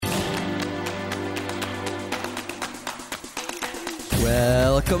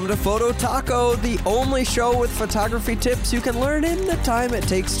Welcome to Photo Taco, the only show with photography tips you can learn in the time it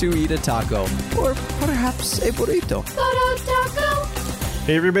takes to eat a taco, or perhaps a burrito. Photo Taco!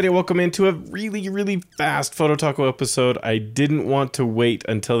 Hey everybody, welcome into a really fast Photo Taco episode. I didn't want to wait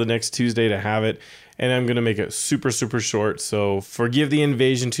until the next Tuesday to have it, and I'm going to make it super short, so forgive the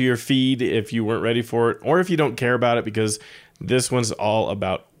invasion to your feed if you weren't ready for it, or if you don't care about it, because this one's all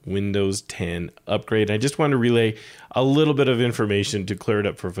about Windows 10 upgrade. I just want to relay a little bit of information to clear it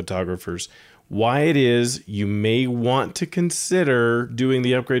up for photographers. Why it is you may want to consider doing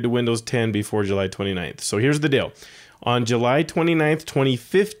the upgrade to Windows 10 before July 29th. So here's the deal. On July 29th,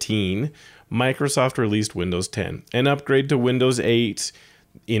 2015, Microsoft released Windows 10, an upgrade to Windows 8.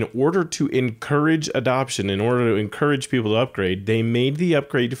 In order to encourage adoption, in order to encourage people to upgrade, they made the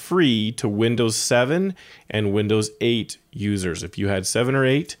upgrade free to Windows 7 and Windows 8 users. If you had 7 or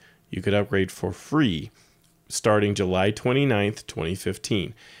 8, you could upgrade for free starting July 29th,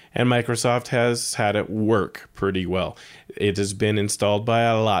 2015. And Microsoft has had it work pretty well. It has been installed by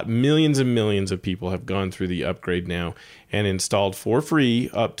a lot. Millions and millions of people have gone through the upgrade now and installed for free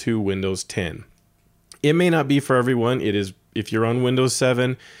up to Windows 10. It may not be for everyone. It is, if you're on Windows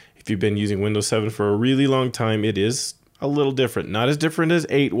 7, if you've been using Windows 7 for a really long time, it is a little different. Not as different as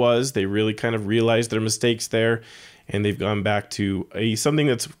 8 was. They really kind of realized their mistakes there, and they've gone back to something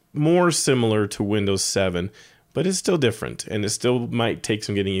that's more similar to Windows 7, but it's still different, and it still might take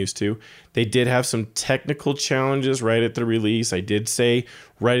some getting used to. They did have some technical challenges right at the release. I did say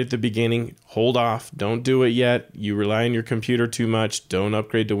right at the beginning, hold off, don't do it yet. You rely on your computer too much. Don't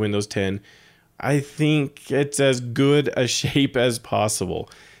upgrade to Windows 10. I think it's as good a shape as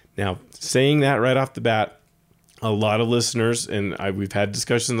possible. Now, saying that right off the bat, a lot of listeners, and we've had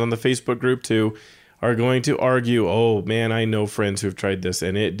discussions on the Facebook group too, are going to argue, oh man, I know friends who've tried this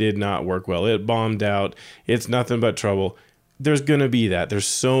and it did not work well. It bombed out. It's nothing but trouble. There's going to be that. There's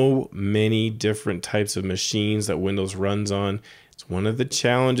so many different types of machines that Windows runs on. It's one of the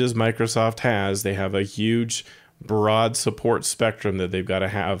challenges Microsoft has. They have a huge, broad support spectrum that they've got to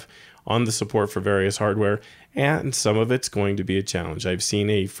have on the support for various hardware, and some of it's going to be a challenge. I've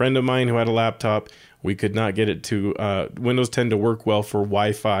seen a friend of mine who had a laptop. We could not get it to Windows 10 to work well for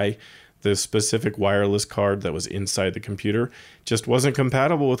Wi-Fi. The specific wireless card that was inside the computer just wasn't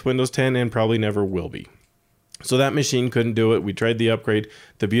compatible with Windows 10 and probably never will be. So that machine couldn't do it. We tried the upgrade.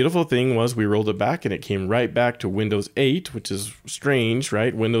 The beautiful thing was we rolled it back and it came right back to Windows 8, which is strange,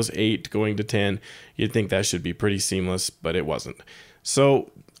 right? Windows 8 going to 10. You'd think that should be pretty seamless, but it wasn't.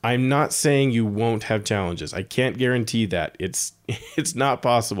 So I'm not saying you won't have challenges. I can't guarantee that. It's not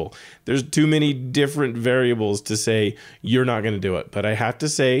possible. There's too many different variables to say you're not going to do it. But I have to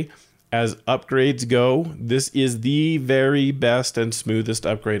say, as upgrades go, this is the very best and smoothest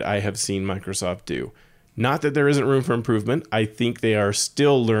upgrade I have seen Microsoft do. Not that there isn't room for improvement. I think they are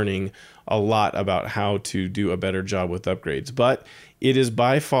still learning a lot about how to do a better job with upgrades. But it is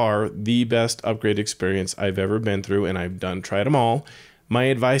by far the best upgrade experience I've ever been through, and I've tried them all. My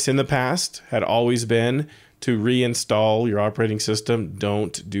advice in the past had always been to reinstall your operating system.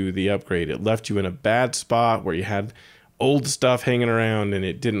 Don't do the upgrade. It left you in a bad spot where you had old stuff hanging around and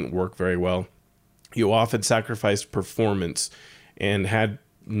it didn't work very well. You often sacrificed performance and had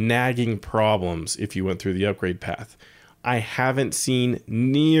nagging problems if you went through the upgrade path. I haven't seen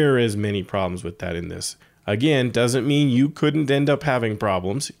near as many problems with that in this. Again, doesn't mean you couldn't end up having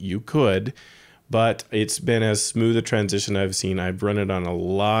problems. You could. But it's been as smooth a transition I've seen. I've run it on a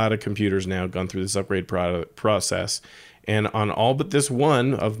lot of computers now, gone through this upgrade process. And on all but this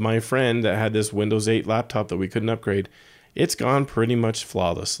one of my friend that had this Windows 8 laptop that we couldn't upgrade, it's gone pretty much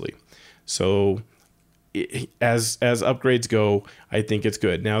flawlessly. So as upgrades go, I think it's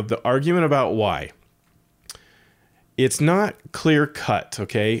good. Now, the argument about why. It's not clear cut,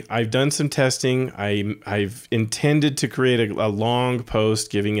 okay? I've done some testing. I've intended to create a long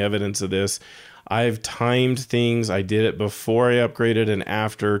post giving evidence of this. I've timed things. I did it before I upgraded and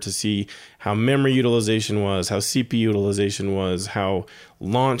after to see how memory utilization was, how CPU utilization was, how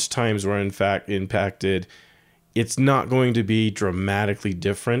launch times were in fact impacted. It's not going to be dramatically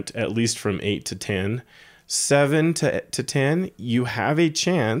different, at least from 8 to 10. 7 to 10, you have a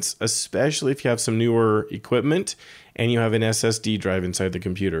chance, especially if you have some newer equipment and you have an SSD drive inside the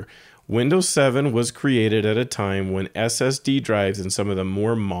computer. Windows 7 was created at a time when SSD drives and some of the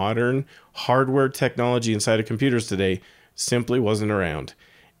more modern hardware technology inside of computers today simply wasn't around.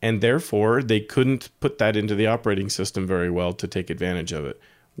 And therefore, they couldn't put that into the operating system very well to take advantage of it.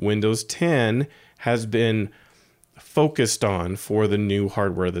 Windows 10 has been focused on for the new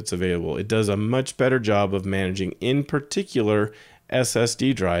hardware that's available. It does a much better job of managing, in particular,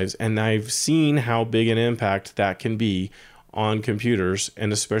 SSD drives, and I've seen how big an impact that can be on computers,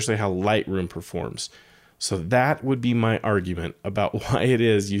 and especially how Lightroom performs. So that would be my argument about why it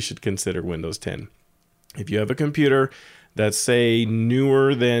is you should consider Windows 10. If you have a computer that's, say,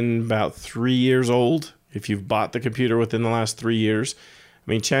 newer than about 3 years old, if you've bought the computer within the last 3 years,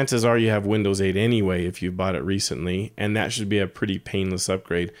 I mean, chances are you have Windows 8 anyway if you bought it recently, and that should be a pretty painless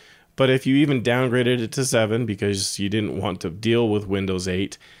upgrade. But if you even downgraded it to 7 because you didn't want to deal with Windows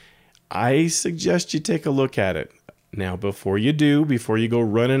 8, I suggest you take a look at it. Now, before you go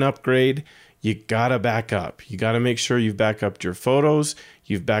run an upgrade, you gotta back up. You gotta make sure you've backed up your photos,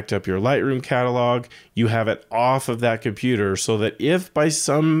 you've backed up your Lightroom catalog, you have it off of that computer so that if by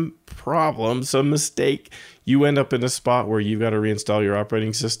some problem, some mistake, you end up in a spot where you've got to reinstall your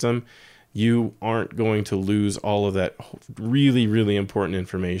operating system, you aren't going to lose all of that really, really important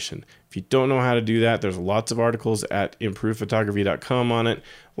information. If you don't know how to do that, there's lots of articles at improvephotography.com on it,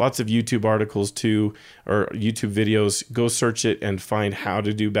 lots of YouTube articles too, or YouTube videos. Go search it and find how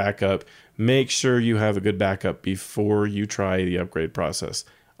to do backup. Make sure you have a good backup before you try the upgrade process.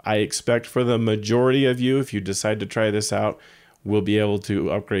 I expect for the majority of you, if you decide to try this out, will be able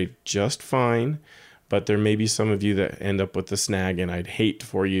to upgrade just fine. But there may be some of you that end up with the snag, and I'd hate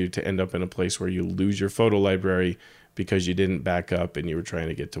for you to end up in a place where you lose your photo library because you didn't back up and you were trying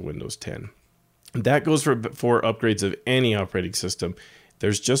to get to Windows 10. That goes for upgrades of any operating system.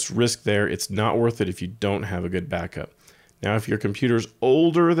 There's just risk there. It's not worth it if you don't have a good backup. Now, if your computer's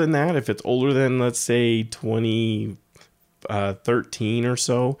older than that, if it's older than, let's say, 2013 or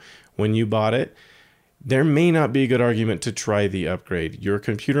so when you bought it, there may not be a good argument to try the upgrade. Your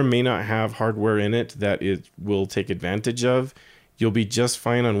computer may not have hardware in it that it will take advantage of. You'll be just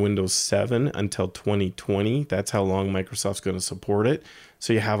fine on Windows 7 until 2020. That's how long Microsoft's going to support it.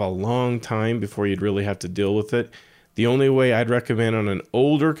 So you have a long time before you'd really have to deal with it. The only way I'd recommend on an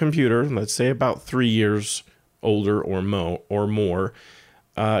older computer, let's say about 3 years older or more,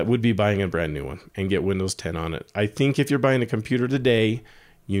 would be buying a brand new one and get Windows 10 on it. I think if you're buying a computer today,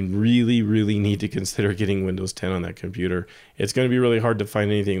 you really, really need to consider getting Windows 10 on that computer. It's going to be really hard to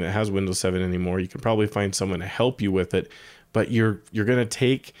find anything that has Windows 7 anymore. You can probably find someone to help you with it, but you're going to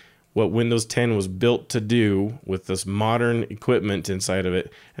take what Windows 10 was built to do with this modern equipment inside of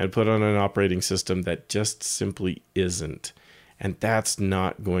it and put on an operating system that just simply isn't. And that's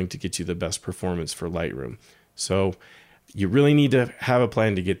not going to get you the best performance for Lightroom. So you really need to have a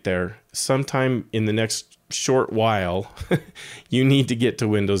plan to get there. Sometime in the next short while, you need to get to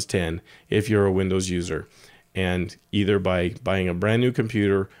Windows 10 if you're a Windows user, and either by buying a brand new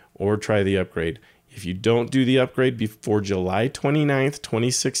computer or try the upgrade. If you don't do the upgrade before July 29th,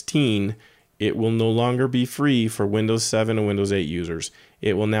 2016, it will no longer be free for Windows 7 and Windows 8 users.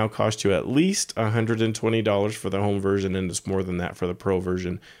 It will now cost you at least $120 for the home version, and it's more than that for the Pro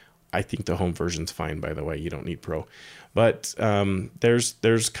version. I think the home version's fine, by the way. You don't need Pro. But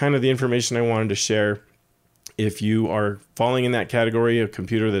there's kind of the information I wanted to share. If you are falling in that category, a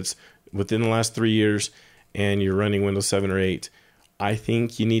computer that's within the last 3 years and you're running Windows 7 or 8, I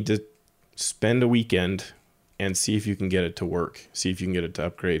think you need to spend a weekend and see if you can get it to work. See if you can get it to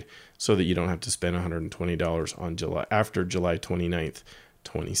upgrade so that you don't have to spend $120 after July 29th,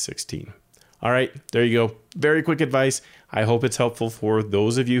 2016. All right, there you go. Very quick advice. I hope it's helpful for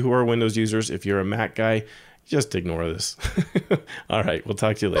those of you who are Windows users. If you're a Mac guy, just ignore this. All right, we'll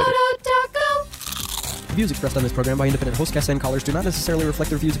talk to you later. The views expressed on this program by independent host guests and callers do not necessarily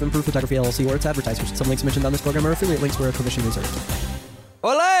reflect the views of Improved Photography LLC or its advertisers. Some links mentioned on this program are affiliate links where a commission reserved.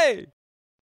 Olé!